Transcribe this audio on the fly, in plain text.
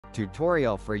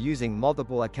Tutorial for using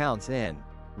multiple accounts in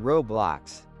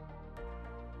Roblox.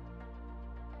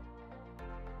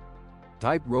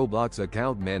 Type Roblox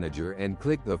Account Manager and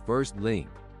click the first link.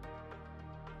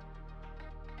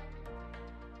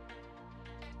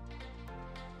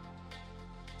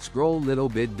 Scroll little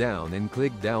bit down and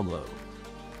click Download.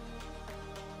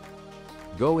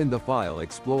 Go in the File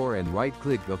Explorer and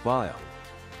right-click the file.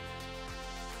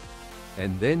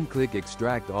 And then click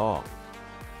Extract All.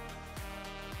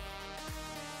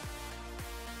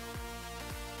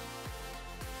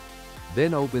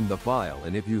 Then open the file,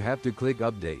 and if you have to click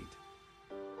Update.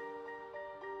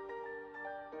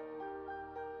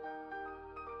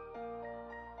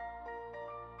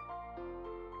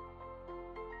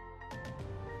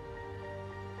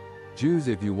 Choose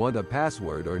if you want a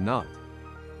password or not.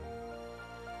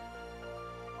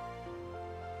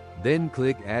 Then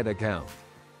click Add Account.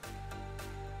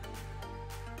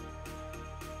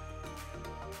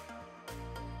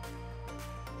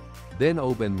 Then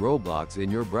open Roblox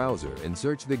in your browser and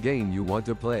search the game you want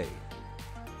to play.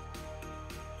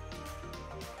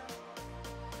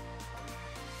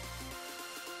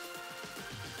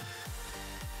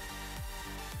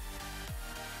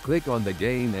 Click on the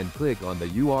game and click on the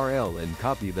URL and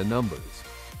copy the numbers.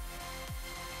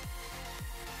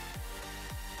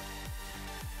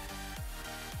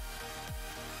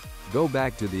 Go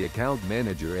back to the account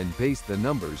manager and paste the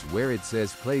numbers where it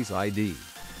says Place ID.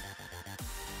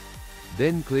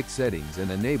 Then click Settings and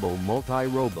enable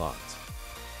Multi-Roblox.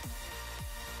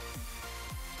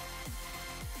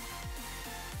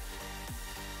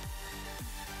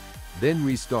 Then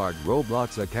restart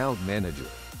Roblox Account Manager.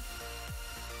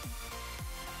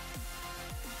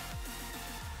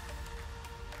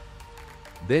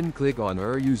 Then click on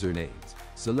Our usernames.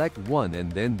 Select one and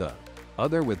then the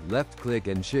other with left click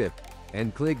and shift,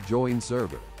 and click Join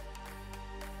Server.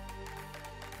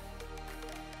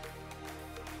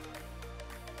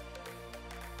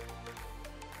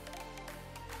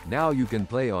 Now you can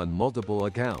play on multiple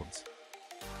accounts.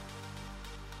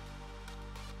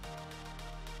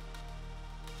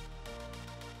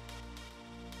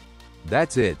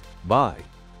 That's it. Bye.